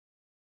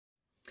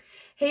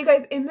Hey you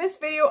guys, in this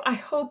video, I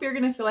hope you're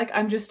gonna feel like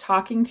I'm just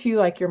talking to you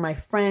like you're my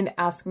friend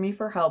asking me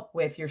for help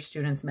with your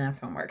students'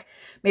 math homework.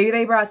 Maybe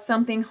they brought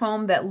something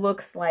home that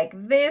looks like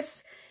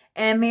this,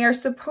 and they are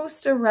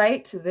supposed to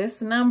write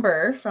this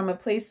number from a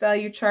place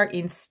value chart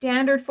in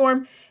standard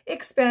form,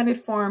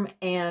 expanded form,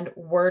 and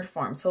word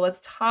form. So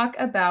let's talk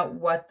about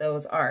what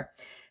those are.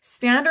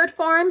 Standard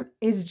form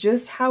is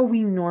just how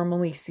we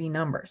normally see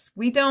numbers.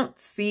 We don't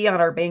see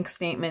on our bank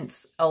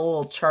statements a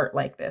little chart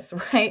like this,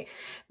 right?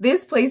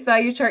 This place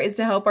value chart is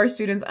to help our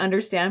students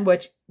understand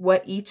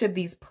what each of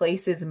these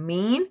places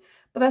mean,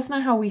 but that's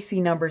not how we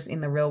see numbers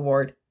in the real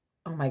world.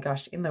 Oh my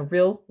gosh, in the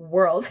real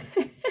world.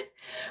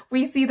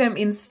 We see them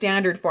in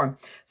standard form.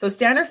 So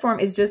standard form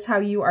is just how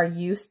you are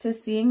used to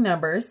seeing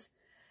numbers.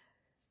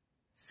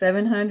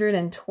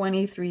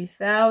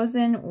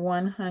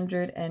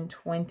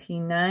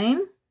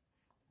 723,129.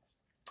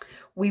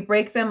 We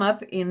break them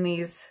up in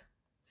these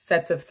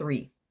sets of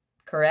 3,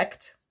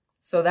 correct?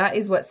 So that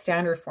is what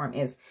standard form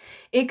is.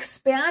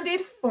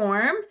 Expanded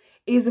form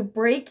is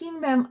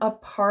breaking them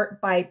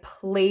apart by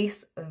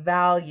place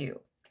value.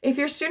 If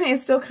your student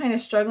is still kind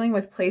of struggling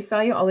with place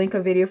value, I'll link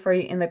a video for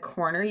you in the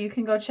corner you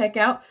can go check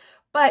out.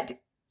 But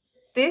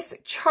this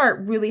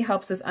chart really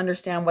helps us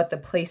understand what the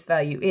place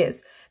value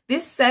is.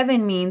 This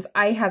 7 means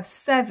I have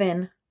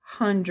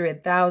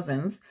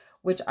 700,000s,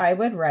 which I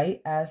would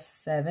write as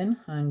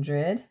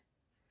 700,000.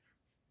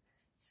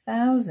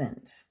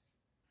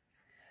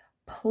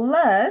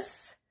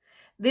 Plus,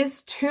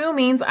 this 2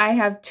 means I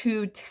have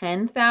 2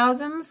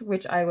 10,000s,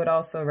 which I would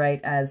also write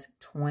as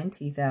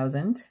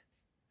 20,000.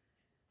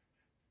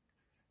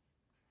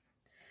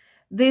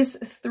 This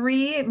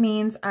 3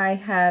 means I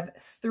have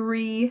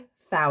 3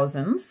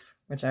 thousands,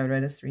 which I would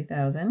write as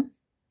 3,000.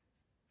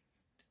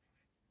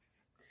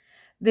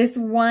 This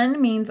 1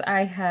 means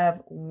I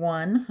have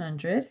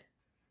 100.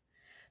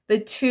 The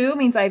 2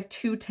 means I have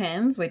 2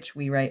 tens, which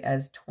we write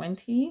as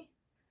 20,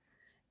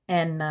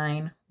 and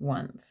 9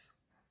 ones.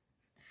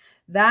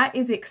 That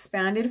is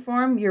expanded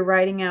form. You're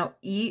writing out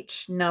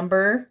each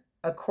number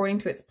according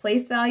to its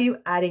place value,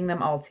 adding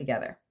them all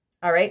together.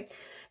 All right.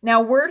 Now,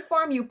 word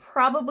form, you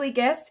probably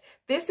guessed,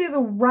 this is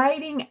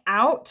writing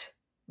out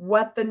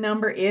what the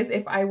number is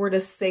if I were to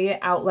say it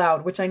out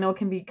loud, which I know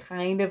can be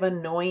kind of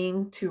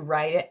annoying to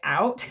write it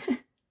out.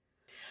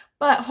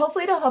 But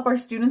hopefully it'll help our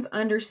students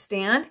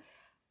understand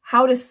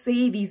how to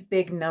say these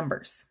big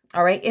numbers.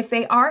 All right. If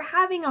they are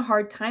having a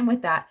hard time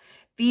with that,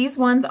 these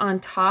ones on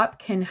top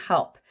can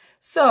help.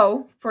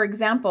 So, for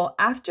example,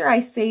 after I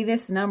say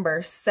this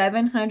number,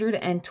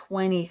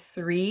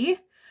 723,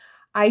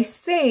 I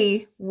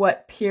say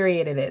what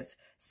period it is.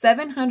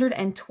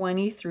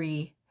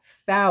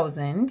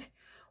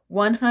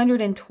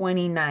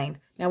 723,129.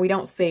 Now, we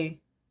don't say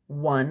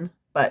 1,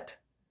 but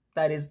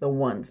that is the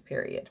ones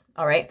period.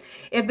 All right.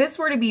 If this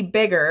were to be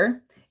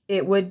bigger,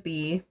 it would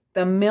be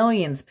the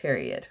millions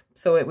period.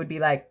 So it would be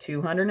like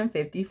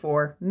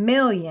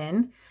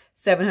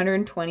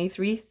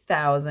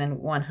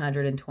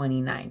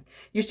 254,723,129.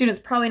 Your student's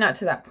probably not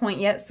to that point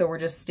yet, so we're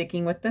just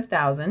sticking with the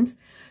thousands.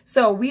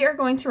 So we are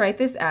going to write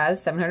this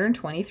as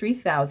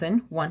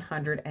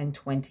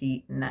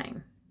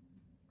 723,129.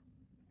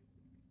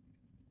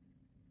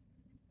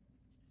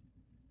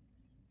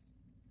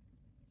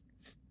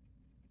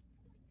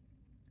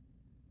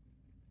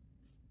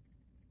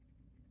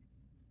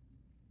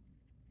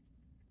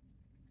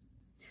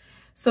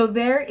 So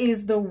there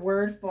is the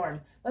word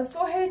form. Let's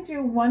go ahead and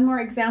do one more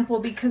example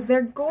because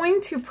they're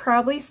going to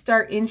probably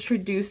start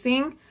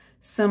introducing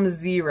some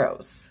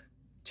zeros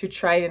to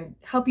try and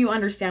help you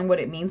understand what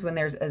it means when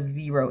there's a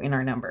 0 in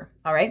our number.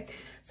 All right.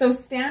 So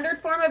standard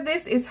form of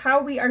this is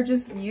how we are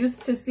just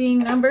used to seeing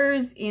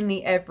numbers in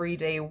the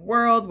everyday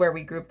world where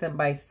we group them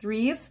by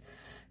 3s.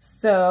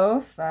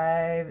 So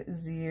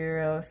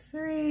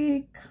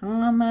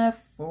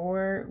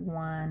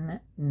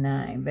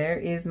 503,419. There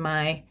is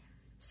my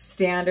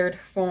standard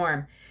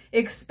form.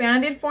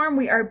 Expanded form,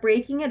 we are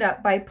breaking it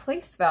up by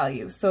place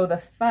value. So the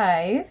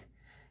 5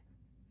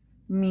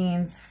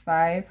 means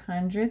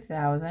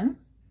 500,000.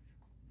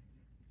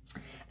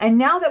 And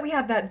now that we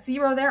have that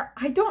 0 there,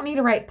 I don't need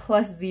to write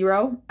plus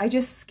 0. I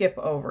just skip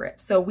over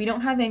it. So we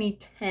don't have any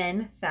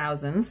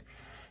 10,000s.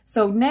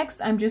 So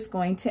next I'm just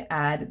going to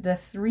add the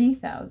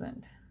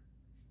 3,000.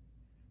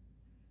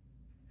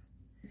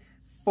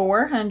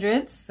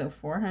 400s, so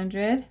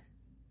 400.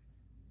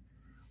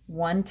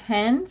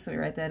 110, so we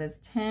write that as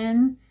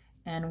 10,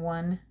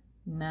 and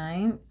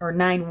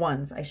 9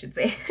 ones, I should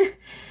say.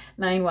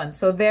 9 ones.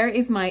 So there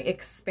is my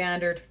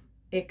expanded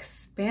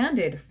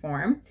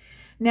form.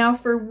 Now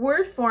for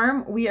word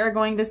form, we are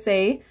going to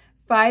say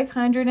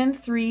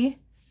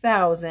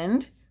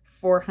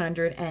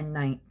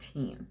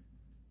 503,419.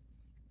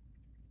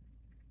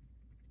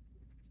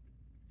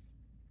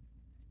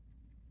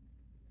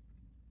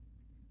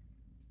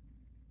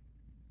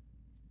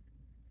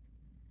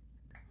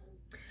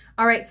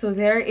 All right, so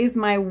there is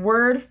my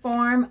word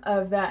form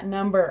of that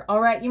number.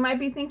 All right, you might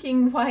be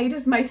thinking, why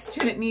does my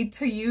student need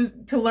to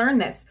learn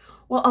this?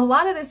 Well, a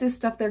lot of this is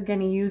stuff they're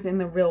going to use in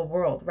the real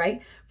world,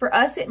 right? For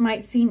us, it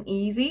might seem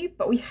easy,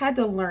 but we had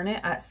to learn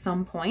it at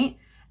some point,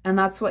 and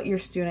that's what your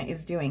student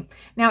is doing.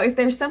 Now, if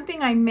there's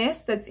something I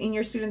missed that's in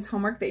your student's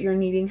homework that you're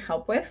needing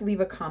help with, leave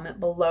a comment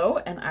below,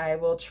 and I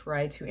will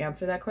try to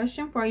answer that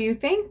question for you.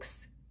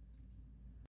 Thanks.